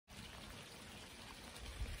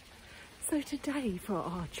So today for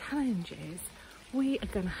our challenges, we are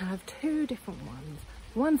going to have two different ones.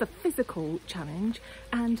 One's a physical challenge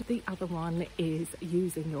and the other one is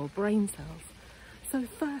using your brain cells. So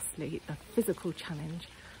firstly, the physical challenge,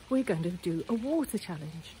 we're going to do a water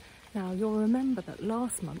challenge. Now you'll remember that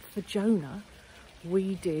last month for Jonah,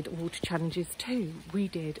 we did water challenges too. We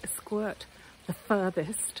did a squirt the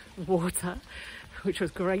furthest water, which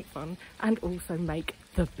was great fun, and also make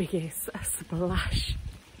the biggest splash.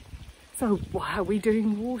 So why are we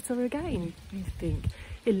doing water again? You think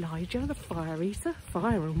Elijah, the fire eater,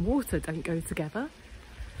 fire and water don't go together.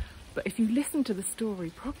 But if you listen to the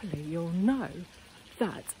story properly, you'll know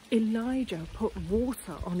that Elijah put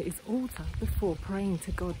water on his altar before praying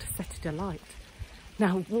to God to set it alight.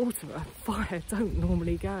 Now water and fire don't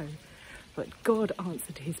normally go, but God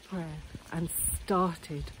answered his prayer and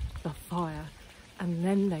started the fire. And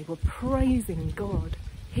then they were praising God.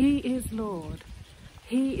 He is Lord.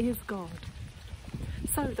 He is God.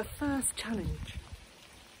 So the first challenge.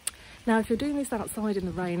 Now if you're doing this outside in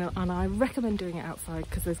the rain, and I recommend doing it outside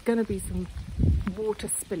because there's going to be some water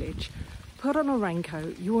spillage, put on a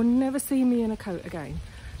raincoat. You will never see me in a coat again.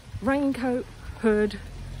 Raincoat, hood,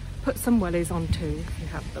 put some wellies on too if you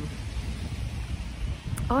have them.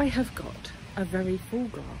 I have got a very full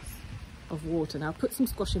glass of water. Now put some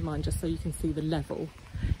squash in mine just so you can see the level.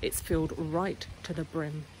 It's filled right to the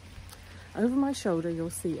brim. Over my shoulder you'll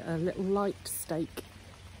see a little light stake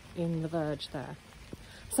in the verge there.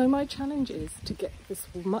 So my challenge is to get this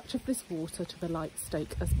much of this water to the light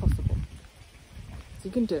stake as possible. So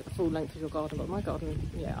you can do it the full length of your garden, but my garden,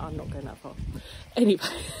 yeah, I'm not going that far. Anyway,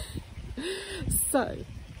 so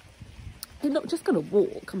you're not just going to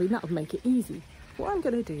walk. I mean, that would make it easy. What I'm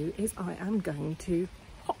going to do is I am going to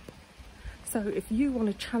hop. So if you want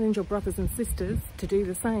to challenge your brothers and sisters to do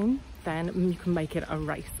the same, then you can make it a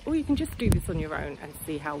race, or you can just do this on your own and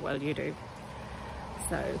see how well you do.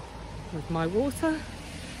 So with my water,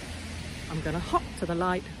 I'm going to hop to the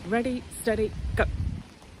light. Ready, steady, go.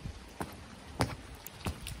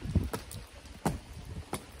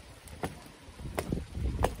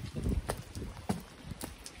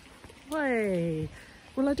 Way.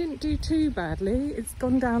 Well, I didn't do too badly. It's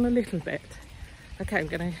gone down a little bit. Okay, I'm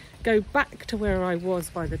going to go back to where I was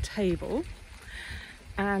by the table.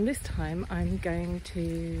 And this time I'm going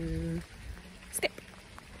to skip.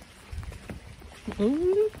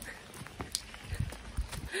 Ooh.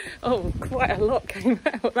 Oh, quite a lot came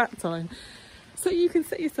out that time. So you can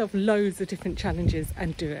set yourself loads of different challenges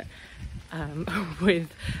and do it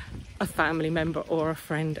with a family member or a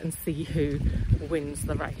friend and see who wins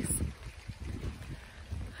the race.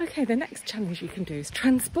 Okay, the next challenge you can do is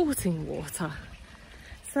transporting water.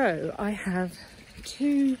 So I have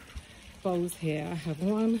two bowls here. I have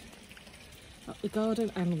one up the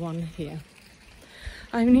garden and one here.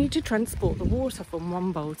 I need to transport the water from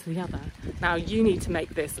one bowl to the other. Now you need to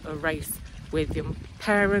make this a race with your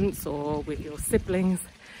parents or with your siblings.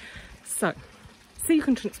 So you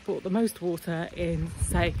can transport the most water in,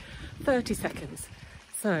 say, 30 seconds.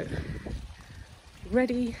 So,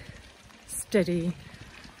 ready, steady,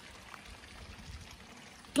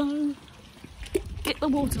 go. Get the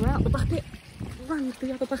water out the bucket, run to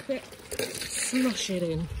the other bucket, slosh it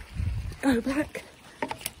in. Go back,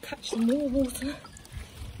 catch some more water,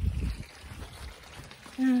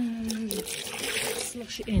 and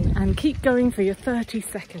slosh it in. And keep going for your 30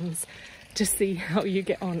 seconds to see how you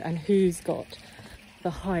get on and who's got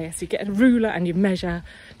the highest. You get a ruler and you measure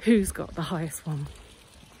who's got the highest one.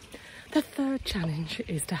 The third challenge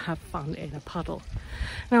is to have fun in a puddle.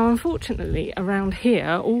 Now, unfortunately, around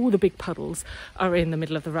here, all the big puddles are in the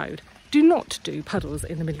middle of the road. Do not do puddles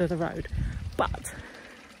in the middle of the road, but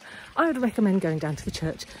I would recommend going down to the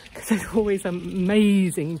church because there's always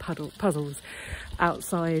amazing puzzles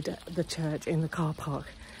outside the church in the car park.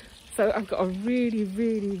 So I've got a really,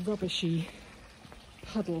 really rubbishy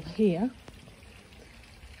puddle here.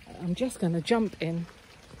 I'm just going to jump in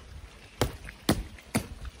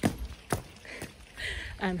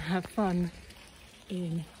and have fun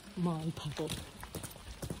in my puddle.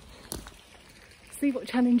 See what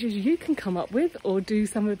challenges you can come up with, or do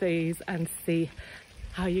some of these and see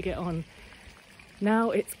how you get on.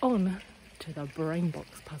 Now it's on to the brain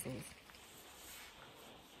box puzzles.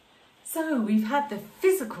 So we've had the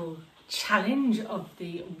physical challenge of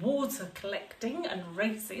the water collecting and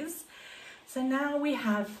races. So now we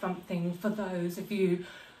have something for those of you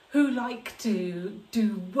who like to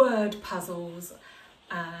do word puzzles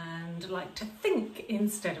and like to think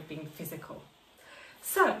instead of being physical.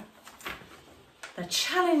 So the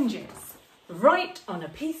challenge is write on a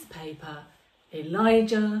piece of paper,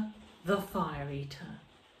 Elijah the fire eater.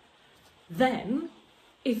 Then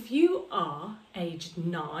If you are aged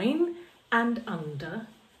 9 and under,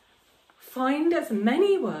 find as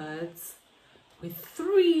many words with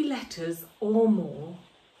 3 letters or more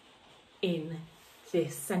in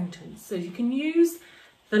this sentence. So you can use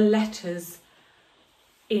the letters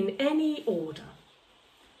in any order.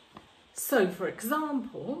 So for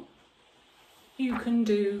example, you can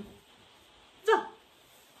do the,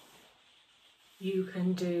 you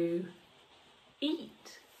can do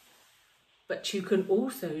eat, but you can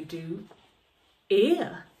also do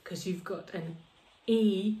ear, because you've got an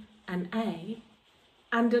E, an A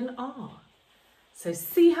and an R. So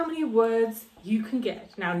see how many words you can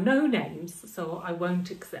get. Now, no names, so I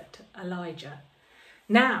won't accept Elijah.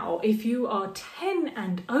 Now, if you are 10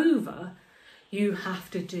 and over, you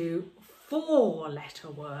have to do 4-letter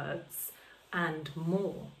words and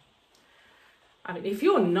more. I mean, if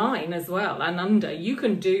you're 9 as well and under, you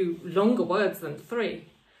can do longer words than 3.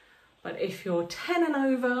 But if you're 10 and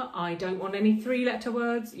over, I don't want any 3-letter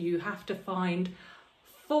words. You have to find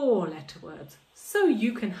 4-letter words. So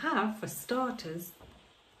you can have, for starters,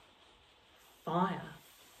 fire.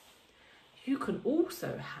 You can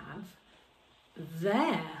also have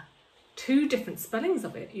there, 2 different spellings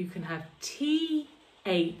of it. You can have T-H-E-R-E,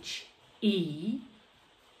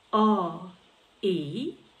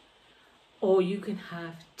 or you can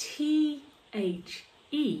have T-H-E-I-R.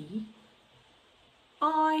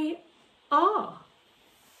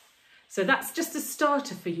 So that's just a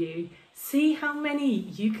starter for you. See how many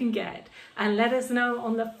you can get and let us know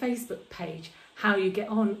on the Facebook page how you get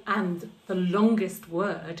on and the longest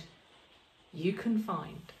word you can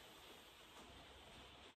find.